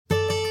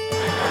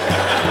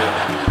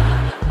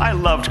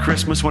loved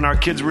Christmas when our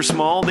kids were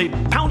small. They'd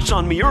pounce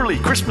on me early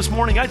Christmas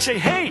morning. I'd say,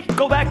 hey,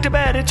 go back to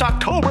bed. It's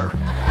October.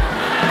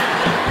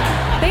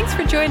 Thanks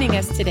for joining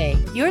us today.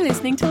 You're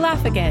listening to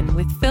Laugh Again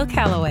with Phil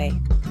Callaway.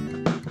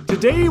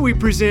 Today we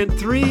present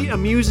 3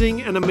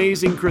 amusing and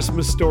amazing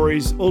Christmas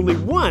stories. Only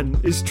one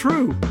is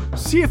true.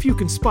 See if you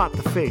can spot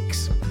the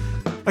fakes.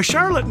 A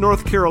Charlotte,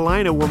 North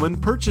Carolina woman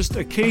purchased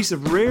a case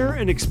of rare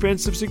and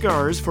expensive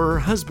cigars for her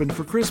husband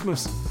for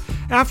Christmas.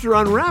 After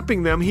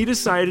unwrapping them, he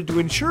decided to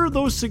insure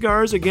those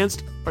cigars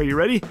against, are you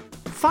ready?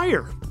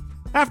 Fire.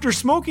 After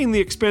smoking the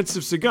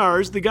expensive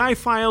cigars, the guy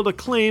filed a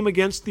claim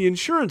against the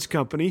insurance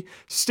company,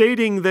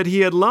 stating that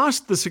he had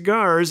lost the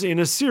cigars in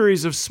a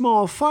series of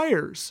small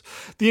fires.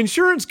 The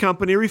insurance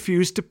company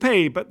refused to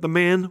pay, but the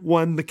man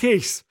won the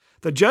case.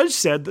 The judge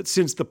said that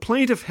since the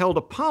plaintiff held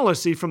a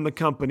policy from the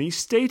company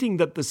stating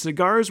that the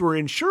cigars were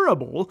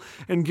insurable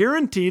and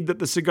guaranteed that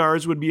the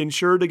cigars would be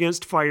insured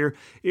against fire,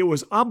 it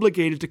was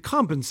obligated to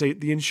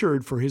compensate the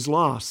insured for his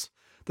loss.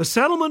 The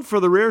settlement for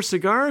the rare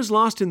cigars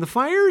lost in the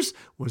fires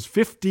was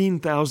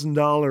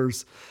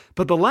 $15,000.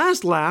 But the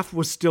last laugh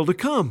was still to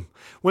come.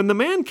 When the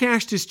man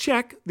cashed his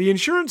check, the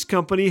insurance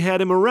company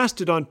had him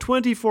arrested on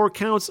 24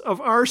 counts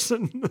of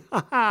arson.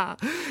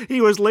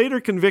 He was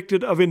later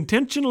convicted of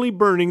intentionally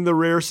burning the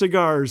rare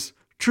cigars.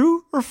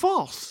 True or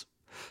false?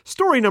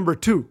 Story number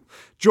 2.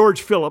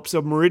 George Phillips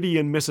of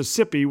Meridian,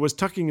 Mississippi, was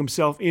tucking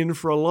himself in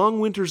for a long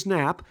winter's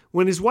nap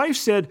when his wife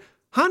said,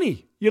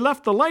 "Honey, you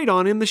left the light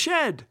on in the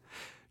shed."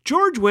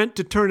 George went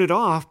to turn it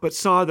off, but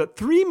saw that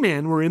 3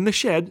 men were in the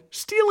shed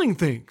stealing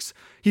things.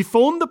 He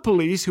phoned the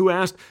police, who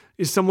asked,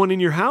 "Is someone in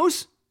your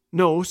house?"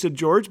 "No," said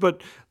George,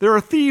 "but there are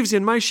thieves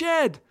in my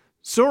shed."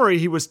 "Sorry,"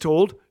 he was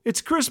told.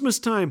 "It's Christmas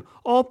time.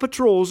 All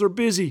patrols are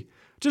busy.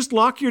 Just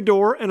lock your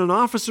door and an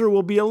officer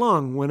will be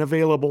along when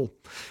available."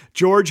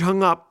 George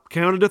hung up,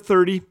 counted to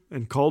 30,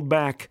 and called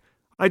back.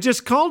 "I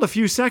just called a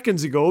few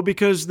seconds ago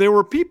because there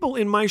were people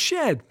in my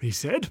shed," he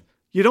said.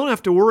 "You don't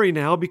have to worry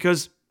now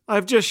because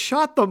I've just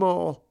shot them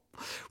all."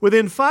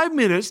 Within 5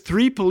 minutes,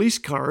 3 police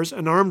cars,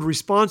 an armed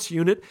response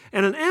unit,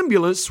 and an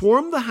ambulance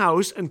swarmed the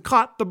house and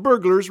caught the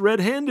burglars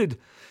red-handed.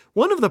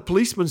 One of the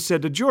policemen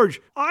said to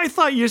George, "I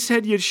thought you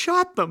said you'd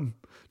shot them."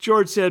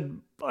 George said,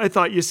 "I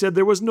thought you said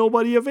there was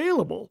nobody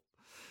available."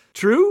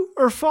 True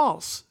or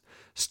false?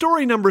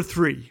 Story number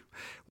 3.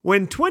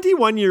 When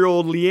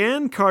 21-year-old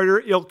Leanne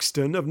Carter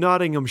Ilkston of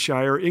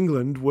Nottinghamshire,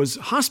 England, was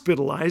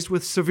hospitalized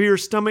with severe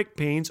stomach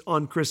pains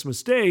on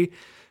Christmas Day,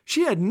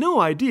 she had no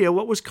idea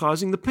what was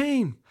causing the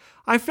pain.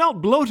 "I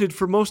felt bloated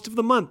for most of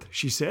the month,"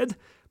 she said,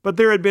 but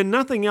there had been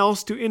nothing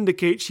else to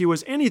indicate she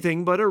was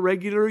anything but a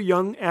regular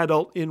young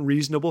adult in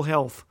reasonable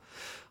health.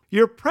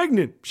 "You're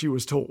pregnant," she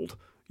was told.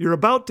 "You're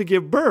about to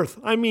give birth.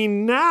 I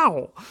mean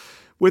now."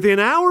 Within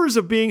hours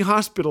of being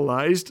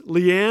hospitalized,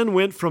 Leanne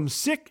went from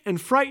sick and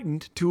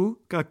frightened to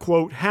a,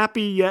 quote,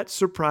 happy yet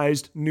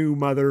surprised new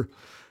mother.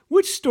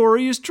 Which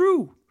story is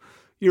true?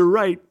 You're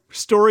right.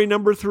 Story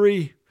number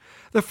 3.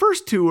 The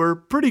first 2 are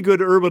pretty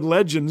good urban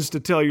legends to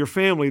tell your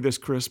family this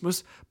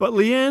Christmas, but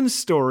Leanne's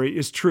story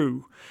is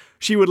true.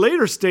 She would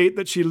later state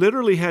that she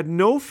literally had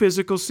no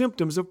physical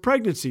symptoms of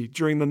pregnancy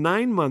during the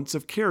 9 months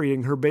of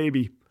carrying her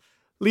baby.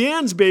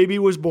 Leanne's baby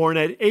was born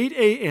at 8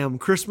 a.m.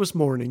 Christmas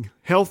morning,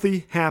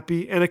 healthy,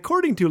 happy, and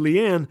according to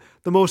Leanne,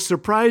 the most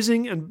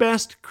surprising and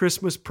best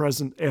Christmas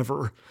present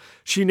ever.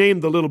 She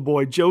named the little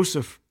boy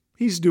Joseph.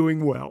 He's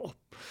doing well.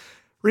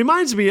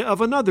 Reminds me of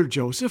another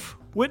Joseph,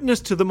 witness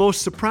to the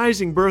most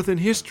surprising birth in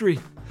history.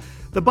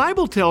 The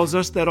Bible tells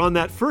us that on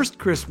that first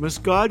Christmas,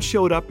 God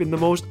showed up in the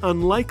most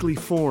unlikely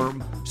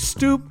form,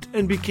 stooped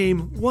and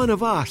became one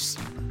of us.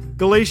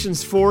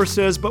 Galatians 4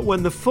 says, "But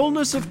when the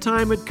fullness of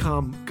time had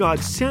come,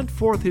 God sent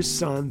forth his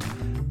Son,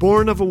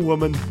 born of a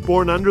woman,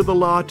 born under the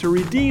law, to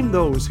redeem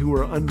those who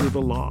were under the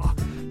law."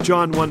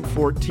 John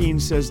 1:14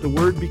 says, "The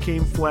Word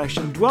became flesh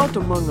and dwelt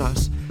among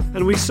us,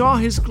 and we saw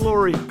his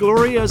glory,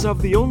 glory as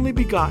of the only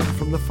begotten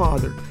from the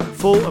Father,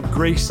 full of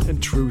grace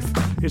and truth."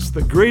 It's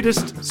the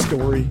greatest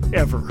story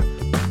ever.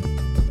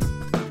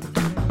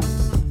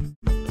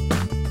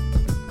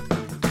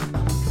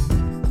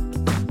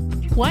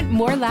 Want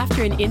more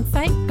laughter and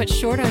insight, but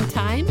short on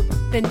time?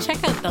 Then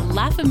check out the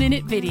Laugh a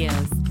Minute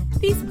videos.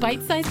 These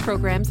bite-sized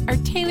programs are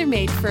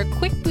tailor-made for a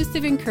quick boost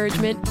of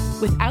encouragement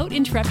without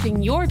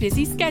interrupting your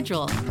busy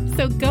schedule.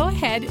 So go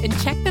ahead and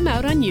check them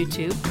out on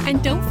YouTube,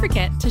 and don't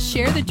forget to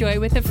share the joy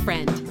with a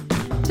friend.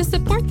 To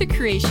support the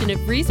creation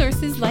of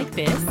resources like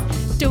this,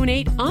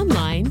 donate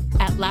online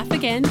at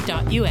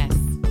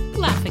laughagain.us.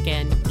 Laugh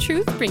Again,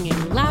 truth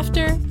bringing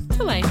laughter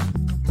to life.